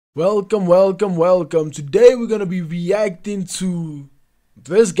Welcome. Today we're gonna be reacting to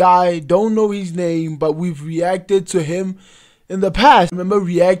this guy. Don't know his name, but we've reacted to him in the past. I remember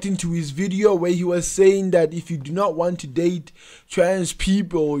reacting to his video where he was saying that if you do not want to date trans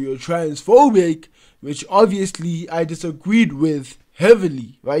people, you're transphobic, which obviously I disagreed with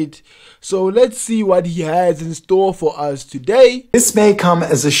heavily, right? So let's see what he has in store for us today. This may come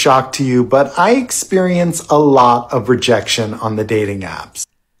as a shock to you, but I experience a lot of rejection on the dating apps.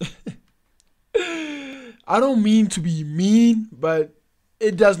 I don't mean to be mean, but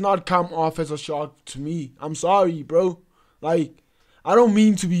it does not come off as a shock to me. I'm sorry, bro. Like, I don't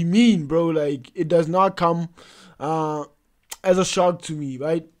mean to be mean, bro. Like, it does not come as a shock to me,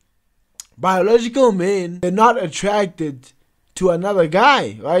 right? Biological men, they're not attracted to another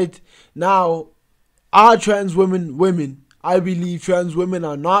guy, right? Now, are trans women women? I believe trans women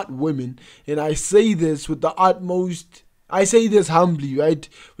are not women. And I say this with the utmost, I say this humbly, right?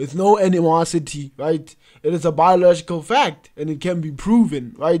 With no animosity, right? It is a biological fact and it can be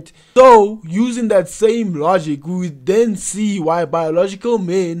proven, right? So, using that same logic, we would then see why biological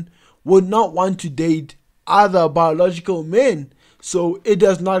men would not want to date other biological men. So, it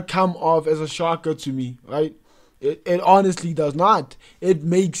does not come off as a shocker to me, right? It honestly does not. It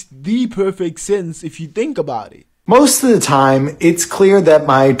makes the perfect sense if you think about it. Most of the time, it's clear that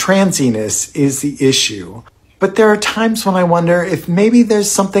my transiness is the issue. But there are times when I wonder if maybe there's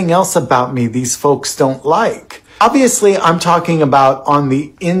something else about me these folks don't like. Obviously, I'm talking about on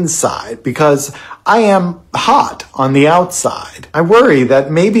the inside because I am hot on the outside. I worry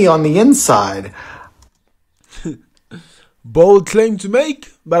that maybe on the inside... Bold claim to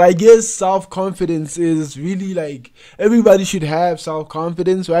make, but I guess self-confidence is really like, everybody should have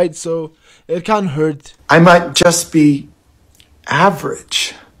self-confidence, right? So it can't hurt. I might just be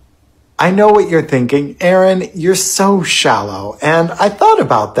average. I know what you're thinking, Aaron, you're so shallow, and I thought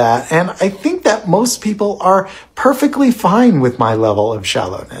about that, and I think that most people are perfectly fine with my level of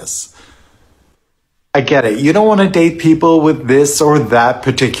shallowness. I get it, you don't want to date people with this or that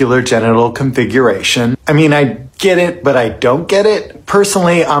particular genital configuration. I mean, I get it, but I don't get it.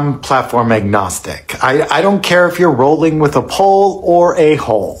 Personally, I'm platform agnostic. I don't care if you're rolling with a pole or a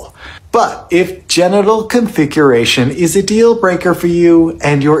hole. But if genital configuration is a deal breaker for you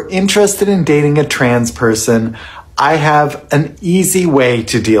and you're interested in dating a trans person, I have an easy way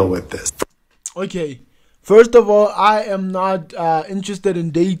to deal with this. Okay, first of all, I am not interested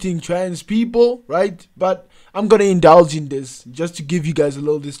in dating trans people, right? But I'm going to indulge in this just to give you guys a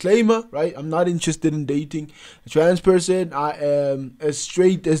little disclaimer, right? I'm not interested in dating a trans person. I am as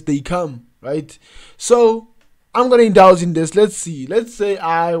straight as they come, right? So I'm going to indulge in this. Let's see. Let's say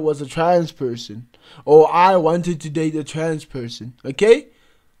I was a trans person or I wanted to date a trans person, okay?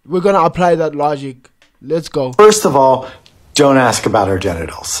 We're going to apply that logic. Let's go. First of all, don't ask about our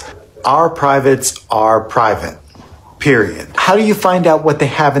genitals. Our privates are private, period. How do you find out what they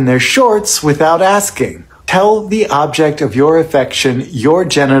have in their shorts without asking? Tell the object of your affection your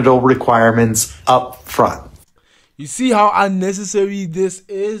genital requirements up front. You see how unnecessary this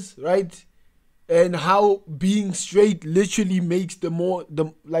is, right? And how being straight literally makes the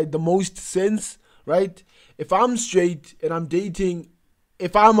most sense, right? If I'm straight and I'm dating,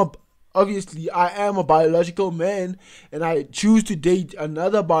 obviously I am a biological man and I choose to date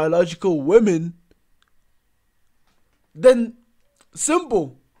another biological woman, then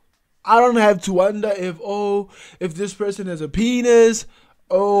simple. I don't have to wonder if this person has a penis,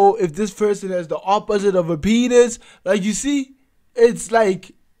 if this person has the opposite of a penis. Like, you see, it's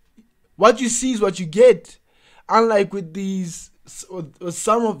like what you see is what you get. Unlike with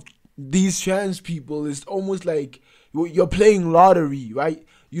some of these trans people, it's almost like you're playing lottery, right?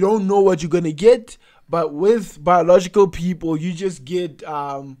 You don't know what you're gonna get. But with biological people, you just get,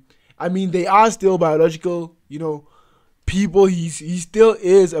 I mean, they are still biological, you know, people. He still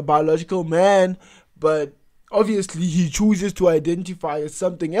is a biological man, but obviously he chooses to identify as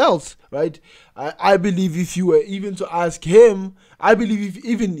something else, right? I believe if you were even to ask him, I believe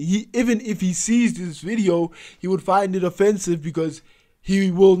even if he sees this video, he would find it offensive because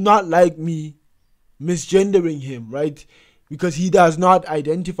he will not like me misgendering him, right? Because he does not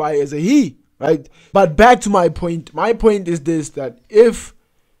identify as a he, right? But back to my point. My point is this, that if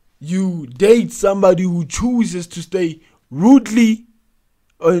you date somebody who chooses to stay rudely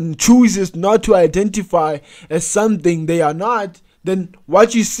and chooses not to identify as something they are not, then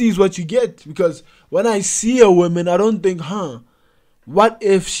what you see is what you get. Because when I see a woman, I don't think, what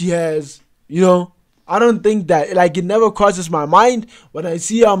if she has, you know, I don't think that, like, it never crosses my mind. When I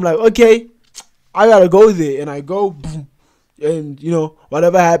see her, I'm like, okay, I gotta go there, and I go, boom, and, you know,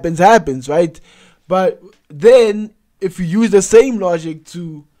 whatever happens, happens, right? But then, if you use the same logic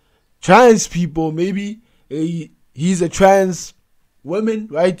to trans people. Maybe he's a trans woman,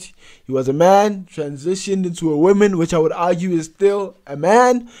 right? He was a man, transitioned into a woman, which I would argue is still a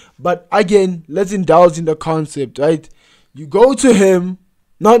man. But again, let's indulge in the concept, right? You go to him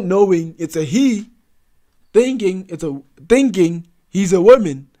not knowing it's a he, thinking he's a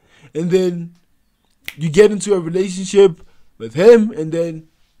woman, and then you get into a relationship with him, and then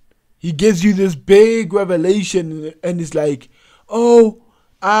he gives you this big revelation, and it's like, oh,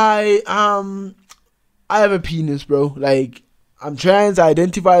 I have a penis, bro. Like, I'm trans, I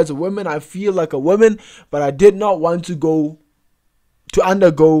identify as a woman, I feel like a woman, but I did not want to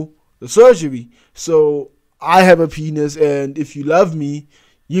undergo the surgery. So I have a penis, and if you love me,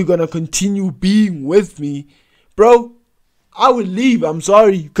 you're gonna continue being with me. Bro, I would leave, I'm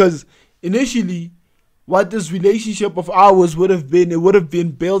sorry, because initially, what this relationship of ours would have been, it would have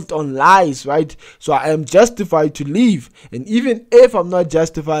been built on lies, right? So I am justified to leave. And even if I'm not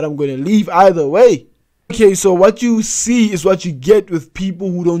justified, I'm gonna leave either way. Okay, so what you see is what you get with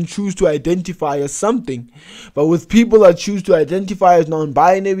people who don't choose to identify as something. But with people that choose to identify as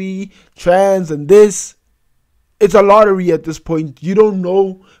non-binary, trans, and this, it's a lottery at this point. You don't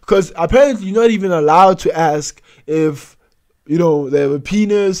know, because apparently you're not even allowed to ask if, you know, they have a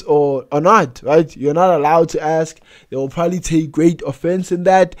penis or not, right? You're not allowed to ask. They will probably take great offense in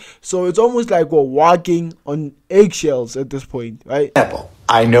that. So it's almost like we're walking on eggshells at this point, right?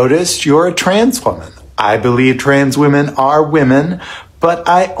 I noticed you're a trans woman. I believe trans women are women, but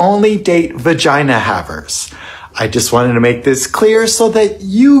I only date vagina havers. I just wanted to make this clear so that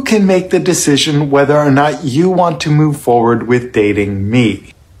you can make the decision whether or not you want to move forward with dating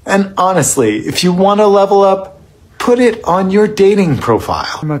me. And honestly, if you want to level up, put it on your dating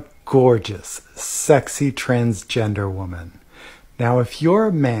profile. I'm a gorgeous, sexy transgender woman. Now, if you're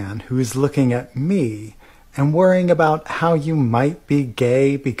a man who is looking at me and worrying about how you might be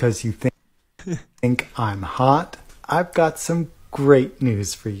gay because you think I'm hot, I've got some great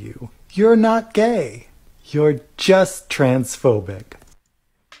news for you. You're not gay. You're just transphobic.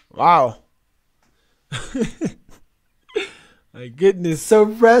 Wow. My goodness. So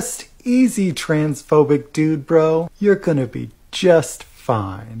rest easy, transphobic dude, bro. You're gonna be just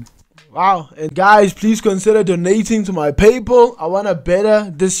fine. Wow. And guys, please consider donating to my PayPal. I want to better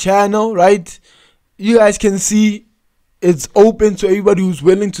this channel, right? You guys can see it's open to everybody who's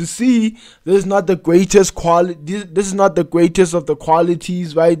willing to see. This is not the greatest quality. This is not the greatest of the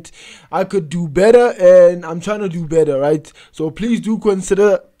qualities, right? I could do better, and I'm trying to do better, right? So please do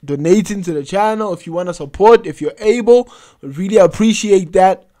consider donating to the channel if you want to support, if you're able. I really appreciate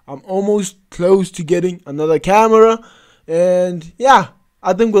that. I'm almost close to getting another camera, and yeah,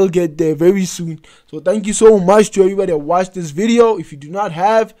 I think we'll get there very soon. So thank you so much to everybody that watched this video. If you do not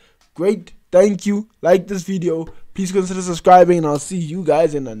have, great, thank you. Like this video. Please consider subscribing, and I'll see you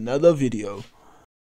guys in another video.